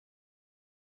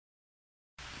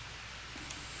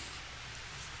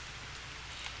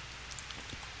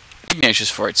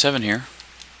Ignatius487 here,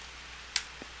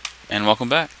 and welcome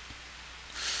back.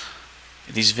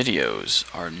 These videos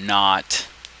are not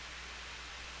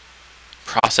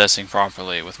processing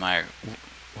properly with my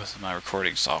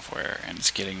recording software, and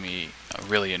it's getting me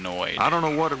really annoyed. I don't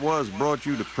know what it was brought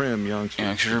you to Prim, youngster.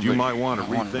 But you might want to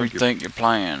rethink your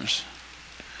plans.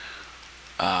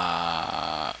 Who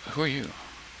are you?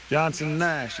 Johnson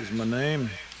Nash is my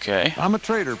name. Okay. I'm a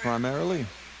trader primarily.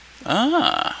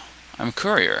 Ah, I'm a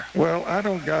courier. Well, I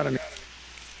don't got any.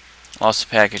 Lost the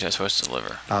package I was supposed to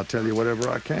deliver. I'll tell you whatever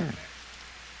I can.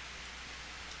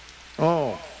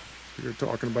 Oh, you're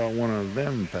talking about one of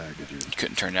them packages. You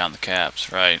couldn't turn down the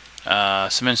caps, right?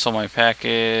 Some men stole my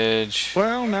package.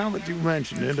 Well, now that you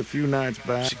mentioned it, a few nights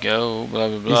back. To go, blah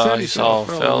blah blah. He saw a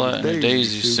fella in a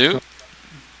daisy suit.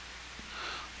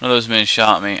 One of those men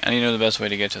shot me. I need to know the best way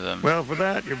to get to them. Well, for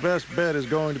that, your best bet is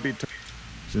going to be.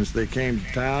 Since they came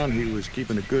to town, he was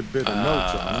keeping a good bit of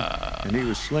notes on him, and he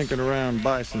was slinking around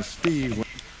Bison Steve. He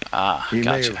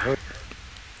may have heard.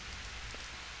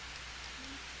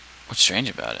 What's strange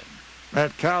about it?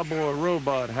 That cowboy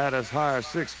robot had us hire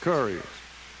 6 couriers.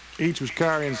 Each was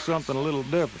carrying something a little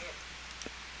different.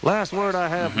 Last word I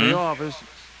have from the office,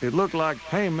 it looked like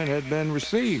payment had been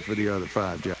received for the other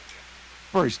 5 jobs.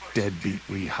 First deadbeat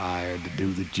we hired to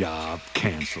do the job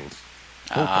canceled.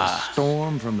 Hope a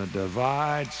storm from the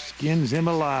divide skins him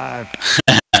alive.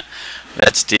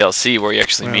 That's DLC where you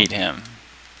actually meet him.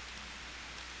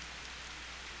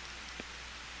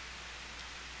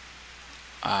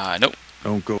 Nope.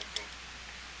 Don't go.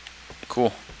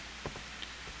 Cool.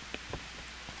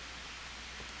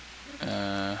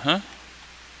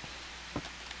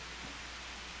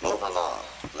 Move along,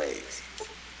 please.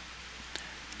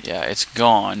 Yeah, it's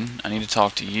gone. I need to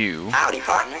talk to you. Howdy,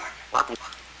 partner. Welcome.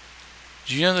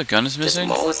 Did you know the gun is missing?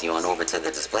 Just mosey on over to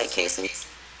the display case and...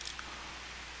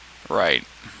 Right.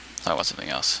 Thought about something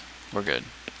else. We're good.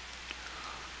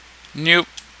 Nope.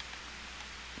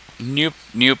 Nope,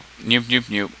 nope, nope, nope,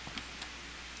 nope.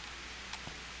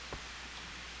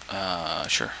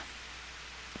 Sure.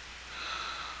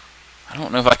 I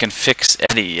don't know if I can fix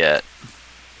Eddie yet.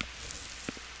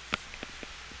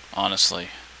 Honestly.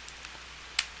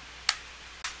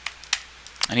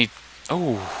 I need...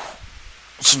 Oh!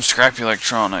 Some scrappy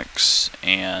electronics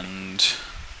and...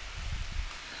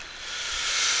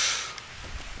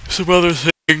 some other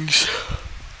things.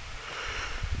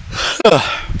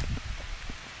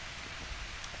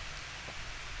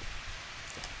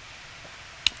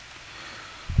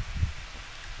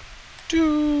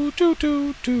 Do.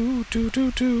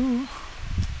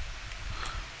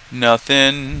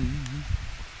 Nothing.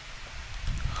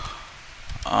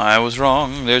 I was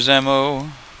wrong. There's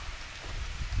ammo.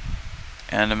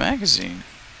 And a magazine.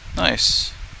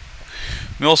 Nice.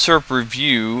 Milsurp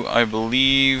review, I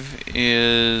believe,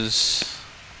 is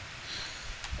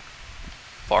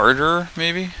barter,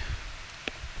 maybe?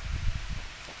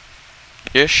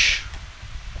 Ish.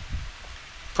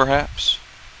 Perhaps.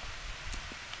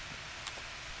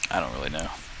 I don't really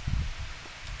know.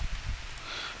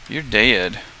 You're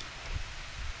dead.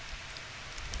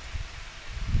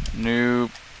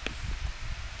 Nope.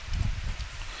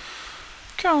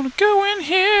 Gonna go in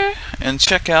here and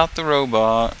check out the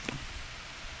robot.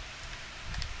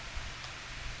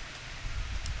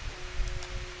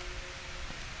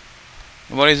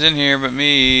 Nobody's in here but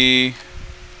me.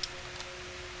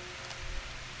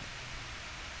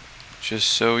 Just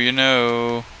so you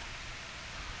know.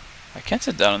 I can't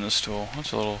sit down on this stool.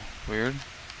 That's a little weird.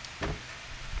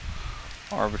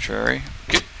 Arbitrary.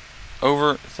 Get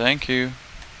over. Thank you.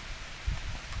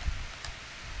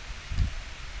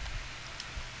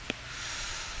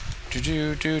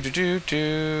 Do.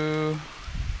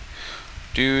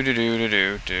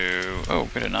 Oh,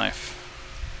 get a knife.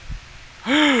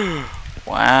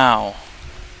 Wow.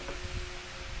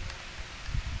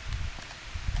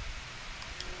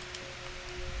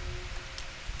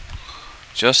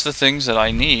 Just the things that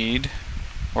I need,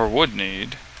 or would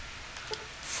need,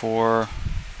 for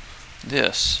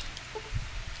this.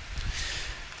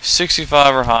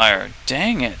 65 or higher.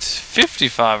 Dang it.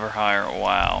 55 or higher.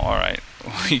 Wow. Alright.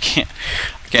 I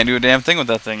can't do a damn thing with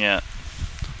that thing yet.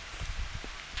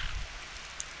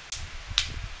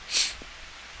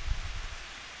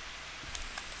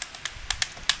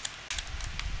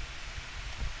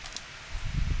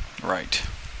 Right.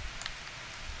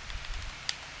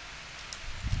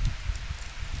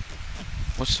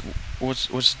 What's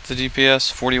the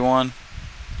DPS? 41.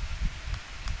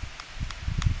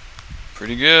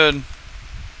 Pretty good.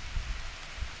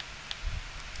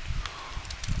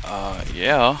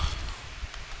 Yeah.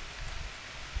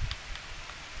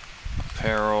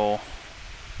 Apparel.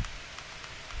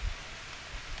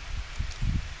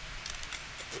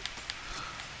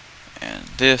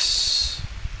 this.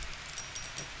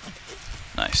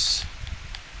 Nice.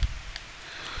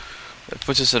 That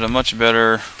puts us at a much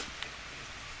better,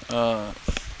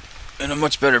 in a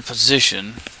much better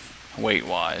position,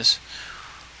 weight-wise.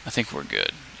 I think we're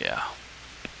good. Yeah.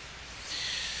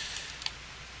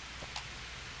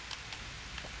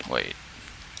 Wait.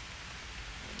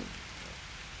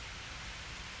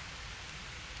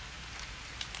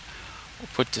 We'll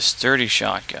put the sturdy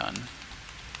shotgun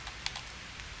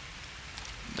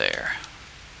there.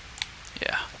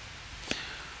 Yeah.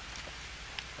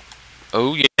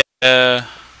 Oh yeah.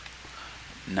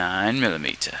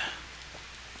 9mm.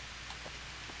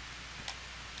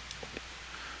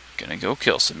 Gonna go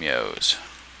kill some yos.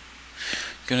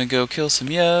 Gonna go kill some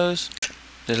yos.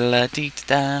 Little la dee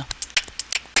da.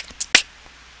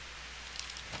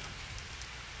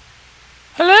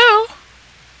 Hello?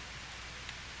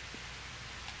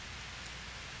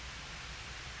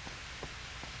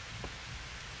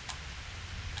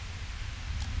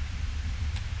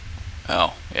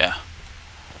 Oh, yeah.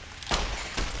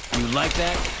 You like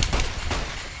that?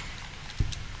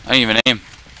 I didn't even aim.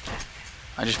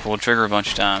 I just pulled trigger a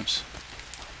bunch of times.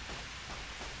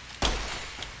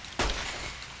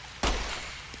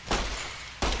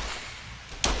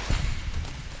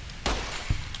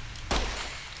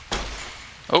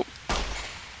 Oh.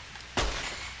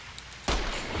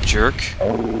 Jerk.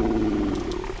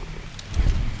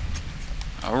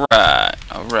 Alright,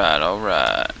 alright,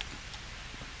 alright.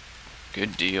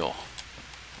 Good deal.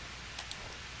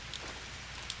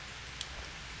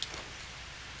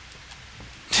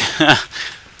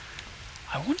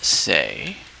 I want to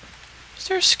say, is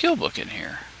there a skill book in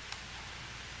here?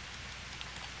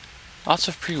 Lots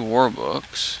of pre-war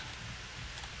books,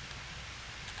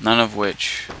 none of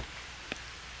which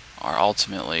are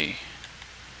ultimately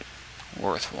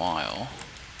worthwhile.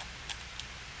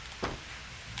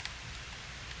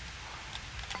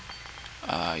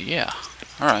 Yeah,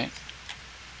 alright.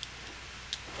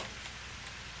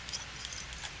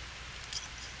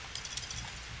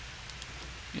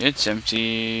 It's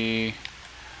empty.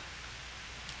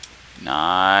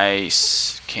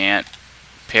 Nice. Can't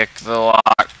pick the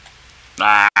lock.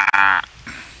 Ah.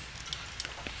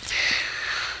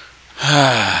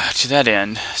 To that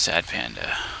end, sad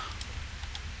panda.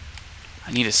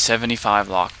 I need a 75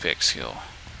 lockpick skill.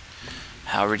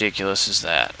 How ridiculous is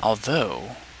that?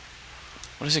 Although,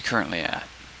 what is it currently at?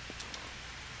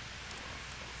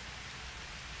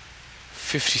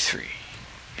 53.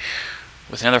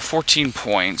 With another 14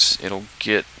 points, it'll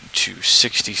get to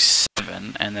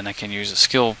 67, and then I can use a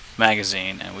skill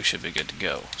magazine, and we should be good to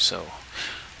go. So,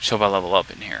 just hope I level up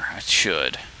in here. I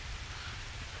should.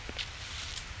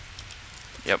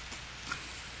 Yep.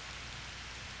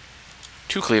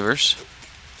 2 cleavers.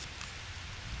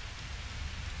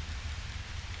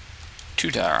 2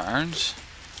 tire irons.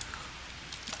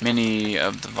 Mini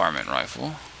of the varmint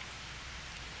rifle.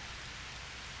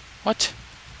 What?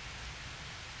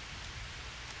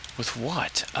 With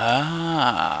what?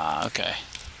 Ah, okay.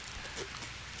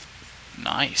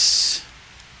 Nice.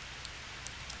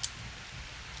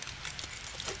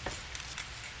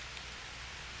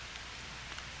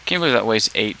 Can't believe that weighs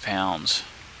 8 pounds.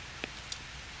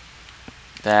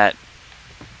 That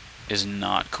is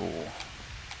not cool.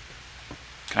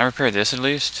 Can I repair this at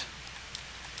least?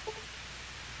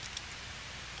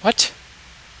 What?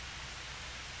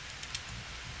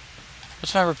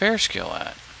 What's my repair skill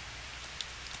at?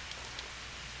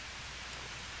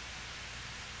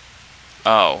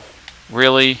 Oh,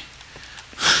 really?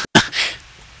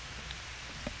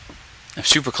 I'm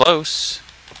super close.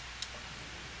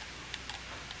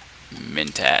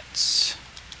 Mentats.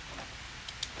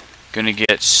 Gonna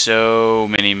get so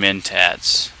many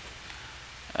mentats.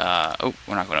 Oh,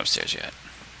 we're not going upstairs yet.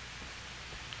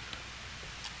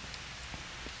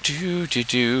 Do do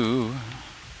do.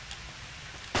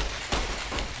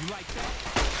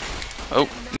 Oh,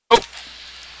 no!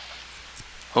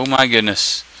 Oh my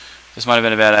goodness. This might have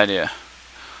been a bad idea.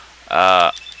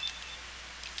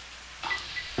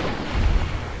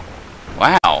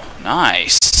 Wow,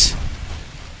 nice.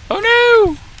 Oh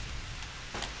no!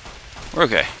 We're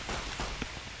okay.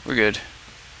 We're good.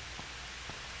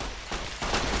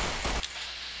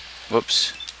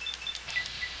 Whoops.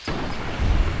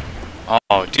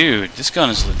 Oh, dude, this gun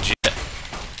is legit.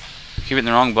 Keep hitting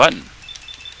the wrong button.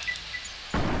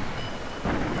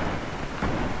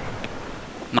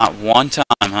 Not one time,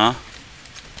 huh?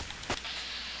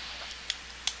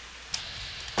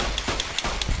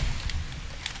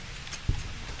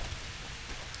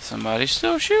 Somebody's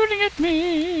still shooting at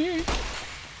me.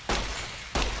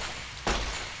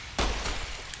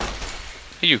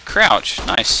 Hey, you crouch.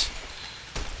 Nice.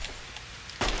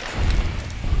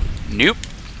 Nope.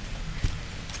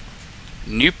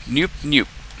 Nope, nope, nope.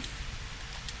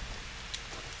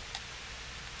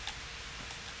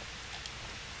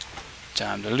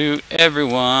 Time to loot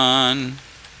everyone.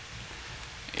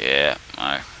 Yeah,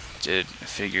 I did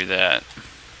figure that.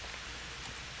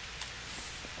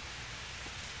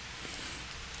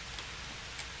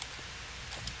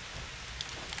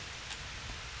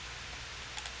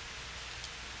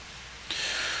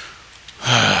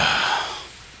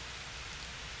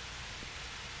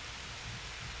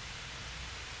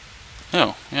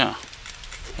 Oh, yeah.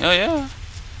 Hell yeah.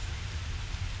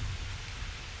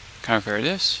 Can I repair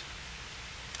this?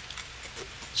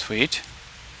 Sweet.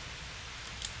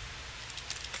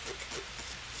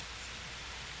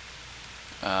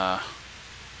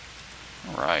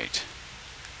 Right.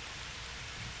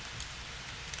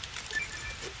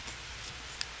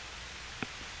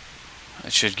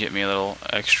 That should get me a little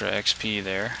extra XP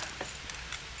there.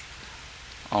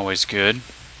 Always good.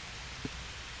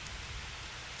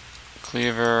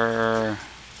 Cleaver.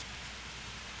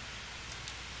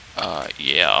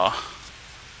 Yeah.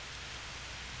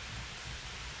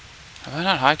 Have I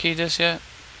not high-keyed this yet?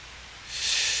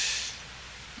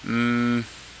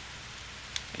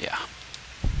 Yeah.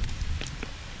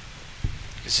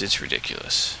 Because it's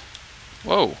ridiculous.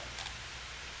 Whoa. Did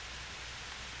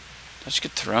I just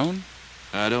get thrown?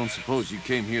 I don't suppose you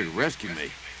came here to rescue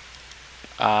me.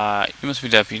 You must be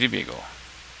Deputy Beagle.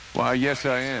 Why, yes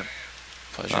I am.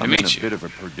 Pleasure to I'm in meet a you. bit of a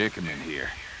predicament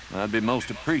here. I'd be most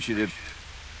appreciative.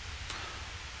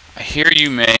 I hear you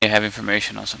may have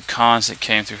information on some cons that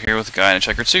came through here with a guy in a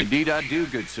checkered suit. Indeed I do,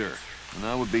 good sir. And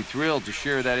I would be thrilled to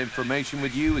share that information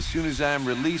with you as soon as I am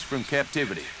released from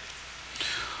captivity.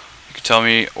 You can tell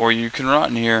me, or you can rot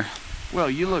in here.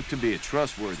 Well, you look to be a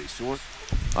trustworthy sort.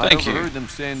 Thank you. I overheard them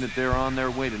saying that they're on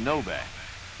their way to Novak.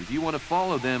 If you want to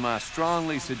follow them, I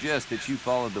strongly suggest that you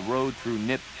follow the road through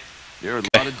Nip. There are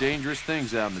a lot of dangerous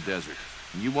things out in the desert.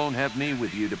 And you won't have me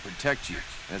with you to protect you,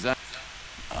 as I...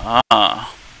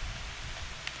 Ah.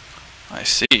 I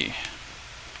see.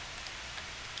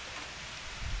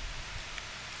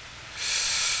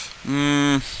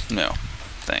 No.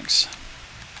 Thanks.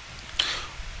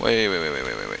 Wait.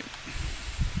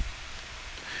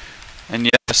 And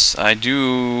yes,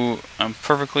 I'm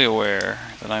perfectly aware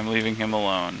that I'm leaving him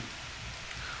alone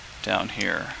down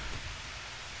here.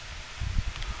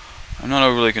 I'm not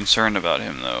overly concerned about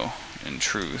him, though, in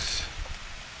truth.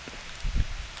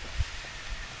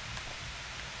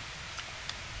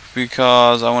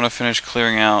 Because I want to finish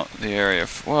clearing out the area.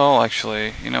 Well,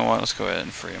 actually, you know what? Let's go ahead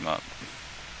and free him up.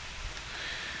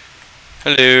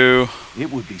 Hello.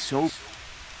 It would be so...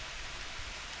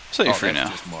 So you're free that's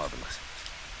now. just marvelous.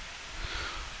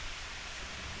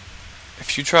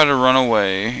 If you try to run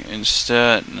away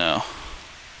instead, no.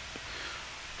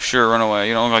 Sure, run away.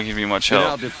 You don't look like you'd be much Then I'll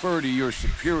help. defer to your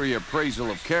superior appraisal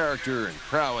of character and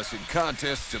prowess in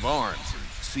contests of arms. And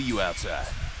see you outside.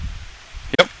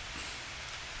 Yep.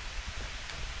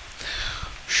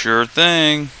 Sure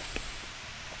thing.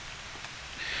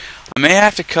 I may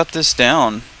have to cut this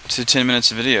down to 10 minutes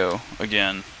of video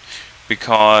again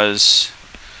because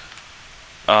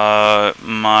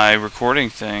my recording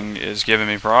thing is giving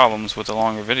me problems with the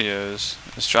longer videos.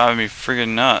 It's driving me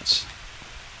friggin' nuts.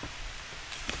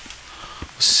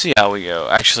 Let's see how we go.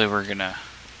 Actually, we're gonna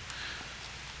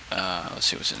let's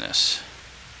see what's in this.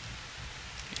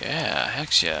 Yeah,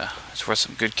 heck yeah. It's worth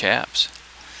some good caps.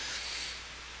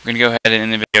 We're gonna go ahead and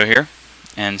end the video here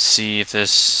and see if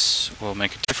this will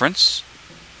make a difference.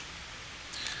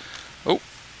 Oh.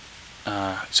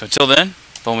 So until then,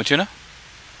 Bowman Tuna.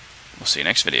 We'll see you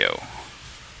next video.